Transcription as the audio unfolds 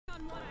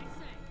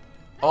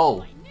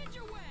Oh.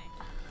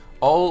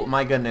 Oh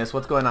my goodness,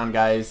 what's going on,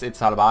 guys? It's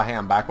Salvaje.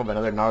 I'm back with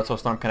another Naruto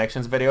Storm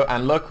Connections video,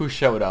 and look who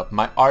showed up.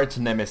 My arch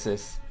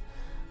nemesis.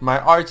 My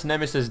arch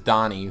nemesis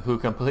Donnie, who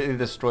completely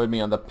destroyed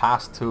me on the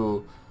past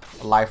two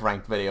life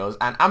ranked videos.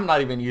 And I'm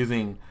not even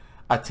using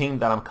a team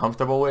that I'm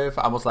comfortable with.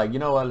 I was like, you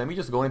know what, let me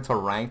just go into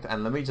ranked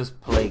and let me just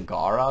play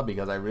Gaara,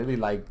 because I really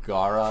like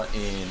Gaara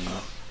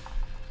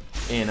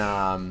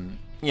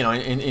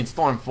in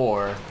Storm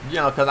 4. You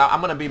know, because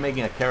I'm gonna be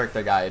making a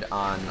character guide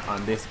on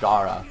this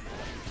Gaara.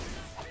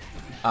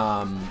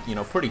 You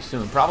know, pretty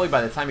soon. Probably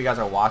by the time you guys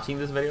are watching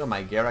this video,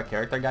 my Gaara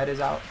character guide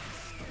is out.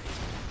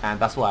 And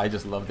that's why I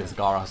just love this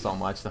Gaara so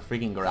much. The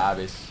freaking grab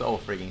is so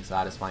freaking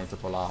satisfying to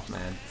pull off,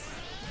 man.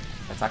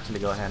 Let's actually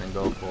go ahead and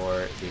go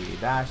for the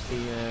dash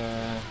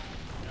here.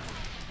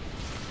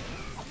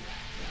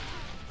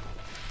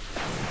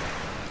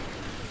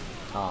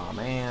 Oh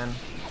man.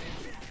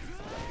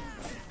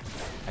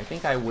 I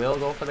think I will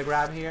go for the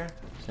grab here,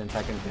 since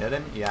I can hit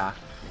him. Yeah.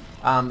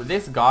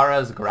 This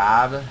Gaara'S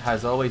grab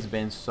has always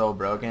been so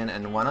broken,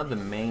 and one of the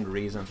main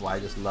reasons why I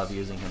just love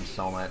using him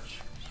so much.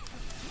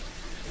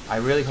 I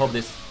really hope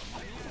this...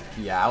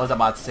 Yeah, I was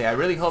about to say, I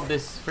really hope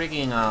this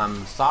freaking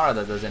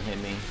Sarada doesn't hit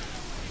me.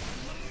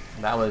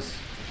 That was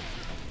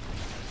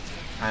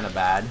kind of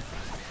bad.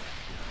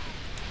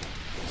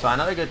 So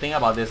another good thing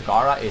about this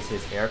Gaara is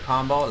his air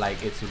combo.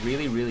 Like, it's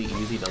really, really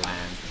easy to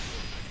land.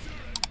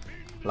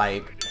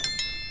 Like,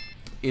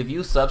 if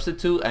you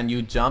substitute and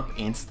you jump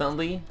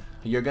instantly,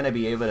 you're gonna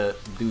be able to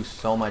do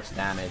so much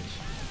damage.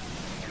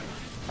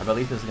 I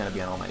believe this is gonna be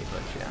an almighty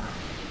push, yeah.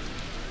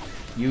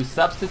 You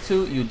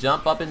substitute, you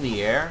jump up in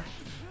the air,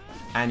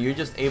 and you're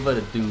just able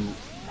to do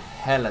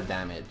hella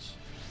damage.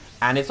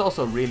 And it's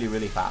also really,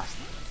 really fast.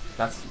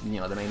 That's, you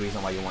know, the main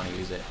reason why you want to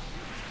use it.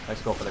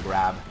 Let's go for the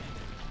grab.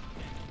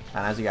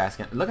 And as you guys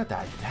can look at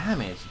that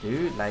damage,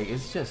 dude. Like,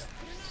 it's just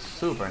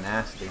super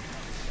nasty.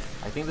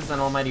 I think this is an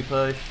almighty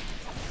push.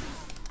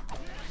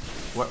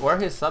 Where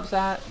his subs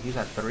at? He's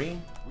at 3.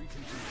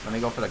 Let me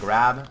go for the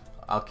grab.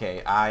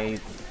 Okay, I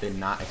did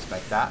not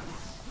expect that.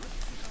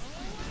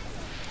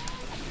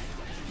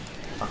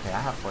 Okay, I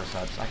have 4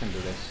 subs. I can do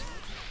this.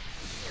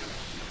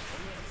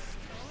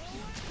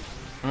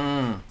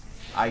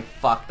 I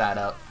fucked that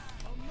up.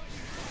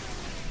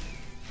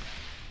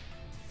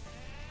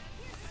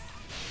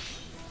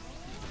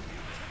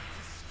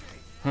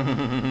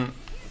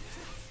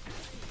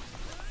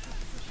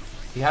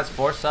 He has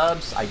 4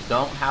 subs. I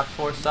don't have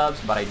 4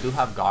 subs, but I do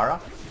have Gaara.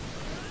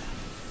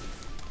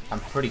 I'm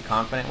pretty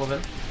confident with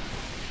him.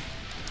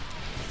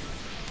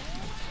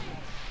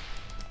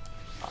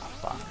 Oh,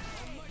 fuck.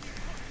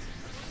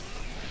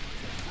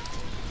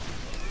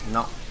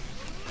 No.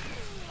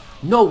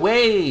 No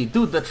way!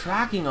 Dude, the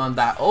tracking on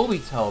that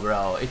Obito,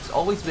 bro. It's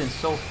always been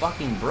so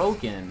fucking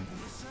broken.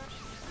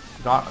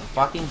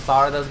 Fucking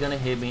Sarada's gonna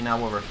hit me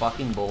now with her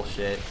fucking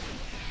bullshit.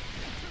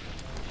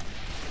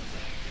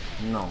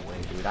 No way,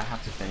 dude. I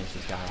have to finish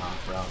this guy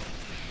off, bro.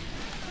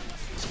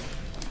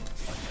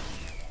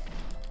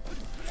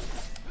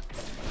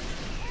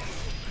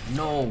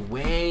 No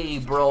way,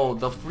 bro.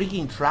 The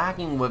freaking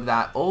tracking with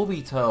that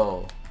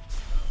Obito.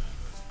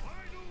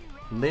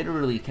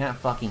 Literally can't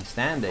fucking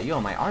stand it. Yo,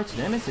 my arch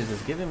nemesis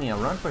is giving me a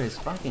run for his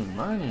fucking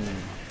money.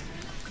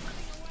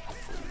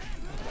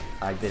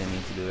 I didn't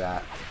mean to do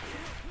that.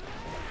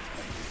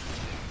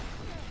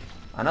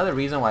 Another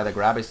reason why the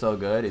grab is so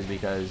good is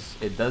because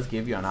it does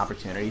give you an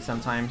opportunity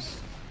sometimes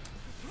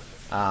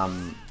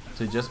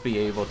to just be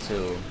able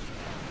to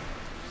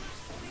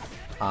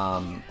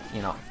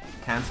you know,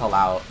 cancel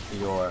out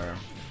your,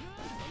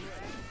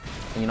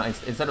 you know,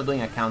 instead of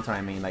doing a counter,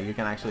 I mean, like, you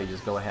can actually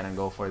just go ahead and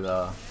go for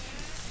the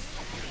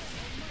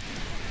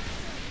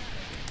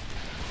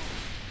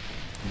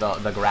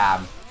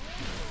grab.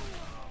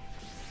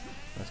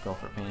 Let's go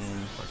for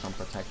pain, for some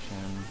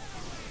protection.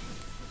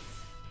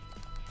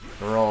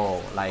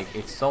 Bro, like,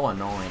 it's so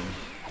annoying.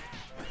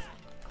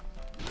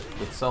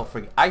 It's so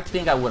freaking... I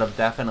think I would have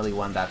definitely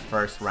won that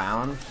first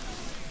round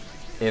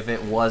if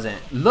it wasn't...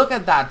 Look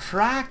at that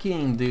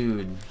tracking,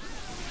 dude.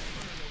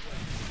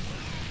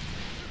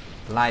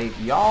 Like,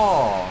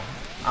 y'all,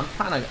 I'm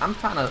trying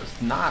to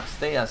not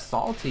stay as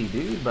salty,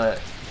 dude, but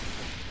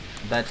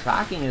that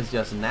tracking is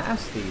just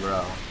nasty,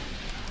 bro.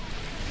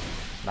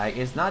 Like,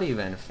 it's not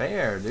even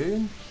fair,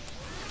 dude.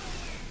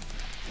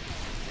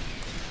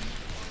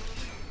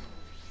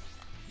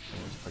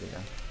 It's pretty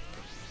good.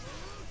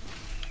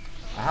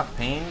 I have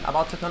pain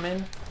about to come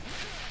in.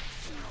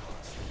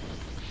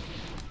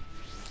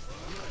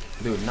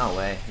 Dude, no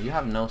way. You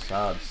have no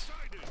subs.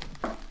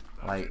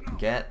 Like,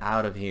 get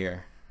out of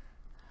here.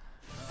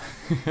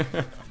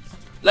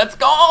 Let's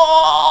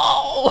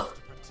go!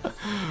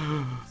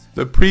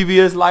 The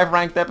previous live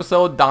ranked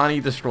episode, Donnie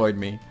destroyed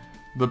me.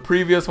 The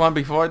previous one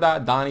before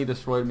that, Donnie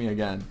destroyed me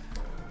again.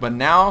 But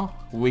now,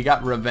 we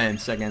got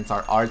revenge against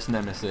our arch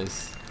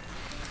nemesis.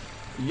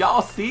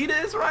 Y'all see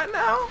this right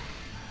now?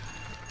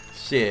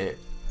 Shit.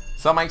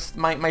 So my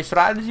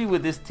strategy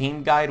with this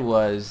team guide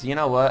was, you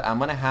know what, I'm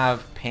gonna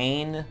have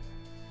Pain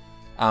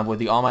with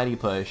the almighty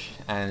push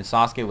and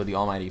Sasuke with the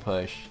almighty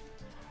push.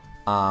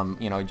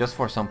 You know, just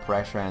for some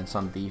pressure and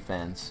some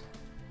defense.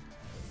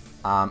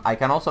 I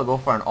can also go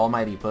for an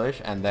almighty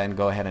push and then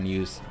go ahead and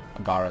use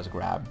Gaara'S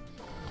grab.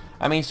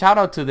 I mean, shout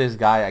out to this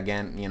guy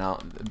again. You know,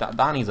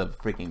 Donnie's a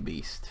freaking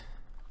beast.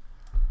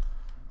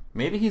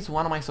 Maybe he's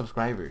one of my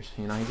subscribers.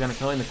 You know, he's gonna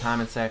go in the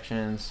comment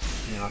sections.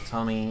 You know,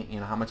 tell me, you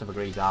know, how much of a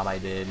great job I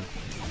did,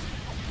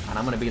 and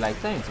I'm gonna be like,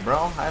 thanks,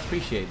 bro. I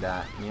appreciate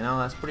that. You know,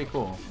 that's pretty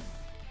cool.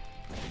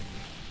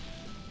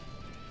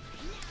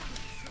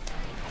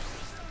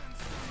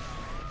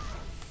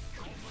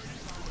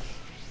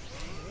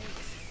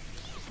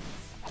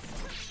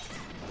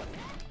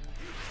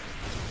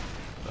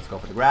 Let's go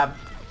for the grab.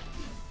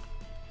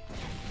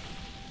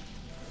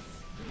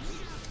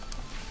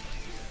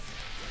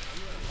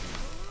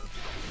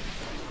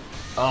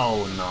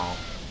 Oh no.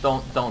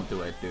 Don't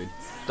do it, dude.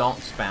 Don't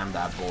spam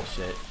that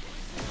bullshit.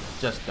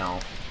 Just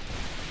don't.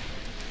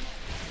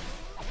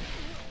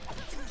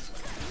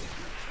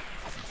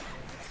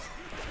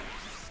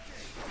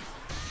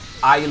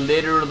 I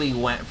literally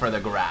went for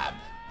the grab.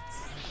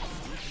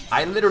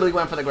 I literally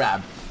went for the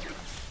grab.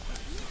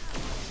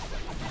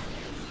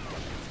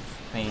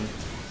 Pain.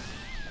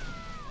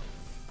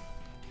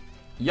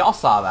 Y'all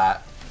saw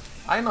that.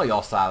 I know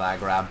y'all saw that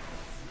grab.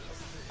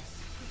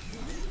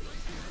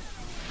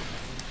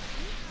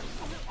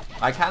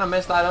 I kind of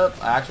messed that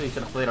up. I actually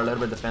should have played a little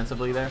bit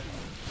defensively there.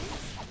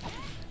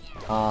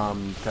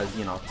 Because,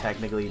 you know,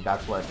 technically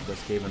that's what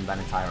just gave him that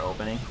entire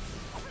opening.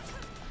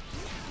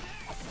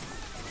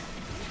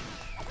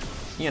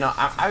 You know,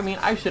 I mean,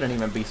 I shouldn't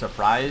even be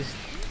surprised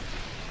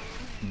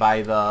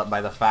by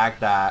the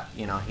fact that,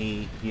 you know,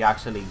 he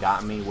actually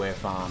got me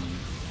with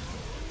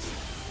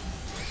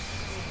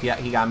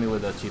he got me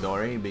with the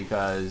Chidori,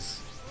 because,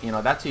 you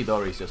know, that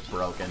Chidori is just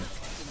broken.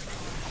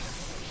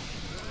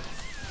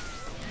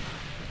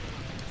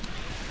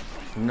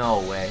 No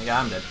way. Yeah,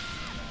 I'm dead.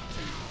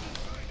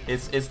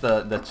 It's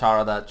the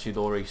Charada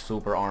Chidori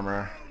super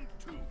armor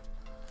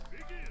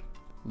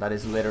that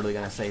is literally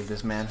gonna save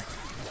this man.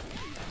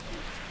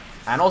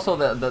 And also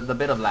the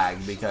bit of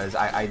lag, because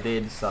I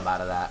did sub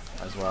out of that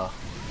as well.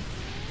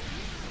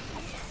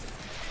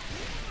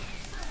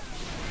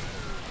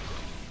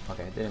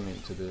 Okay, I didn't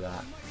mean to do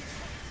that.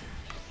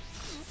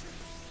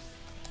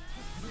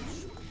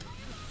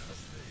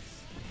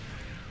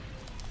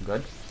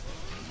 Good.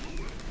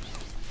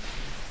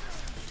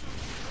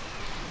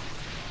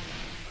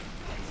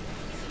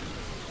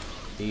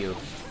 Ew.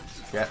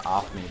 Get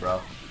off me, bro.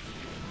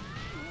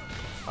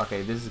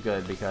 Okay, this is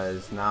good,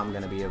 because now I'm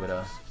gonna be able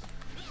to...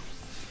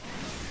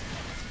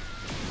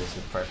 This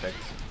is perfect.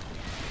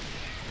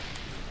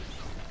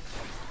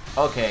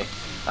 Okay.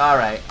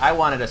 Alright. I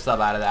wanted to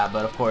sub out of that,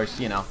 but of course,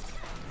 you know,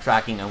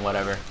 tracking and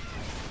whatever.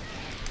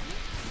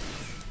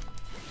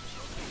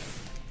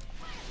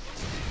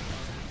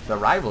 The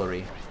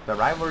rivalry. The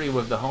rivalry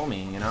with the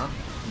homie, you know?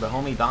 The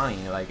homie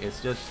Donnie. Like,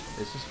 it's just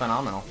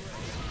phenomenal.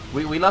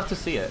 We love to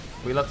see it.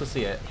 We love to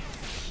see it.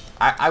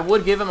 I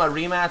would give him a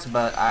rematch,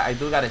 but I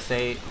do gotta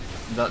say,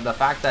 the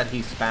fact that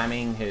he's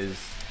spamming his,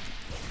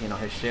 you know,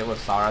 his shit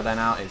with Sarada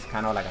now is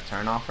kind of like a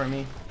turnoff for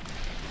me.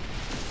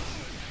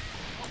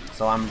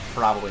 So I'm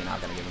probably not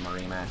gonna give him a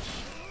rematch.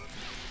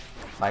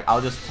 Like,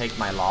 I'll just take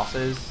my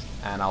losses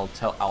and I'll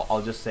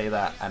just say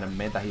that and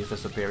admit that he's the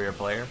superior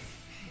player.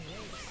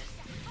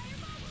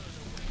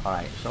 All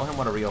right, show him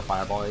what a real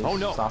fireball is. Oh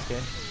no,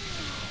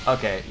 Sasuke.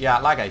 Okay, yeah,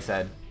 like I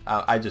said,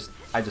 I just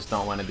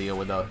don't want to deal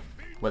with the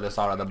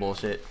Sarada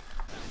bullshit.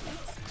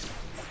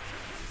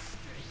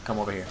 Come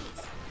over here.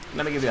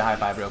 Let me give you a high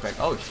five real quick.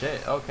 Oh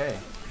shit. Okay.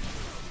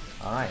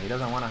 All right, he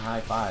doesn't want a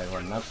high five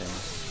or nothing.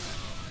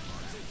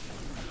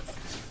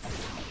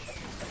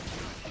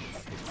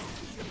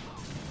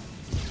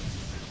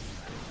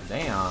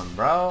 Damn,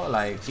 bro.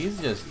 Like, he's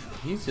just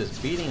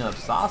beating up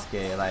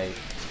Sasuke. Like,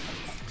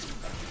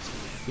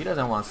 he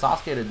doesn't want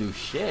Sasuke to do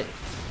shit.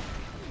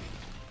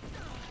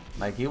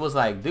 Like, he was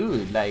like,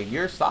 dude, like,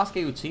 you're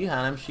Sasuke Uchiha and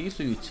I'm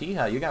Shisu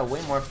Uchiha. You got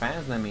way more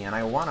fans than me, and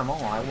I want them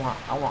all. I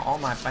want all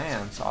my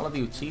fans. All of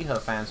the Uchiha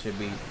fans should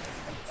be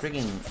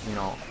freaking, you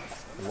know,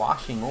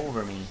 washing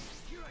over me.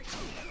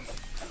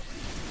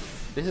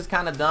 This is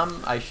kind of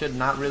dumb. I should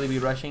not really be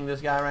rushing this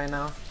guy right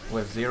now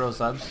with 0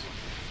 subs.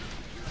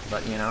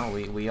 But, you know,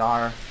 we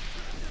are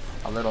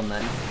a little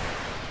nutty.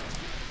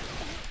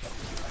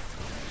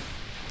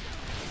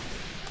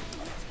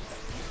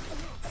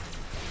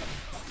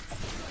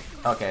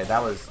 Okay,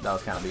 that was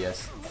kind of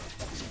BS.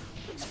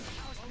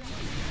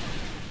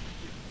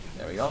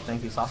 There we go.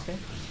 Thank you, Sasuke.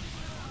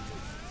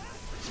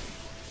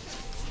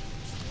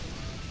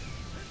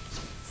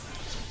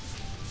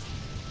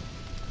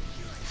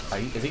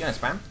 Is he gonna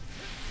spam?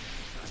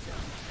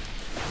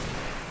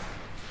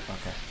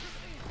 Okay.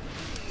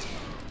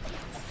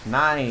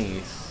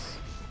 Nice.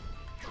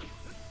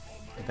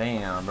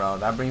 Damn, bro.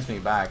 That brings me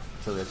back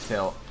to the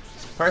tilt.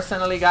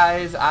 Personally,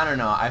 guys, I don't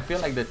know. I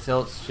feel like the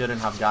tilt shouldn't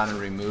have gotten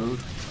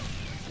removed.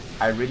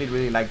 I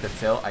really like the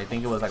tilt. I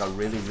think it was like a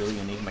really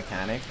unique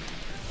mechanic.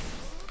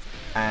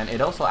 And it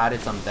also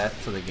added some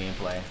depth to the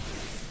gameplay.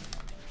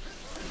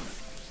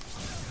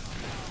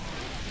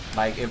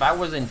 Like, if I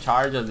was in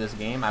charge of this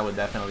game, I would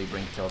definitely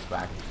bring Tilt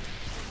back.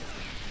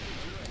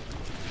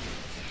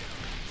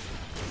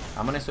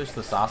 I'm gonna switch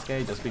to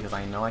Sasuke just because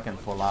I know I can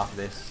pull off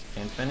this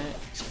infinite.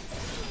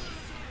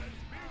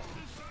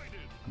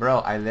 Bro,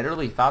 I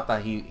literally thought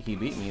that he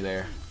beat me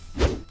there.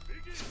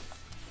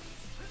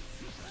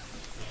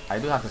 I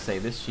do have to say,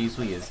 this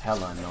Shisui is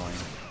hella annoying.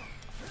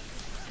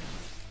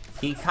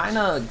 He kind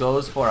of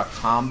goes for a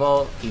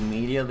combo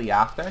immediately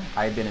after.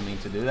 I didn't mean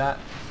to do that.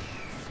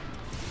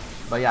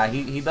 But yeah,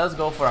 he does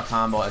go for a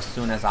combo as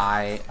soon as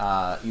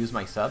I use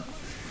my sub.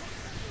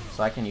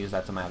 So I can use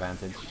that to my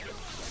advantage.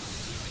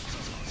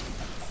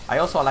 I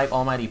also like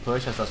Almighty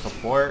Push as a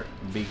support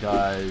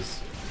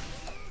because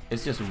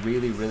it's just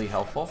really, really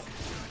helpful.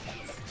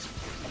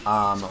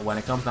 When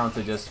it comes down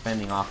to just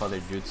fending off other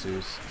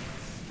jutsus.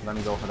 Let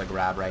me go for the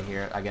grab right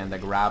here. Again, the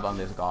grab on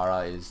this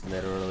Gaara is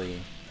literally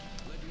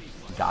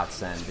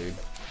godsend, dude.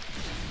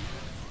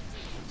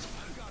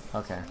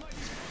 Okay.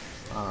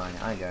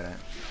 Alright, I get it.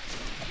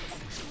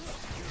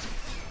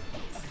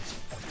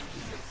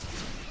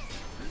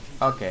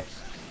 Okay.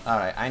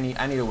 Alright, I need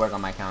to work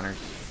on my counters.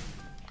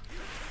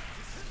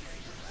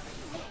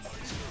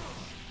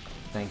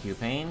 Thank you,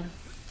 Pain.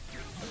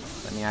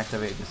 Let me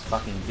activate this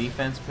fucking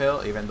defense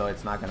pill, even though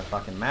it's not gonna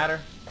fucking matter.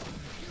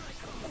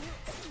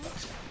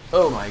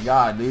 Oh my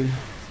god, dude.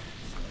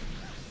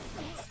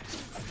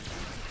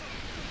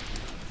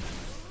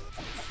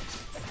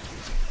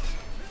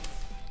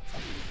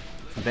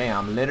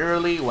 Damn,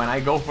 literally when I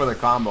go for the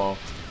combo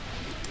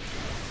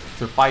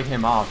to fight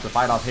him off, to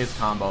fight off his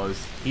combos,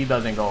 he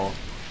doesn't go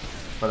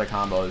for the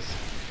combos.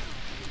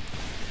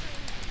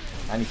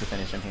 I need to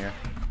finish him here.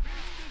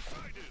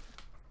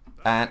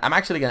 And I'm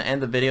actually going to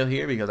end the video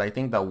here because I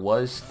think that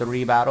was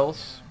 3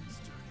 battles.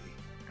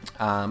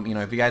 You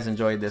know, if you guys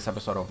enjoyed this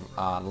episode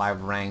of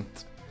Live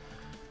Ranked,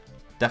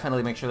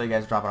 definitely make sure that you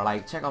guys drop a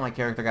like. Check out my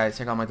character guys.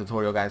 Check out my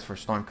tutorial guys for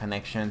Storm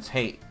Connections.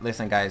 Hey,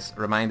 listen guys,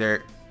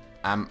 reminder,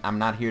 I'm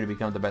not here to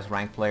become the best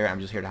ranked player. I'm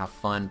just here to have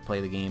fun,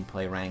 play the game,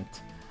 play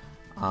ranked.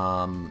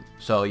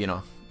 So, you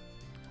know,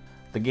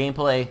 the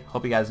gameplay,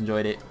 hope you guys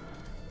enjoyed it.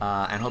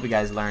 And hope you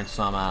guys learned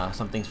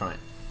some things from it.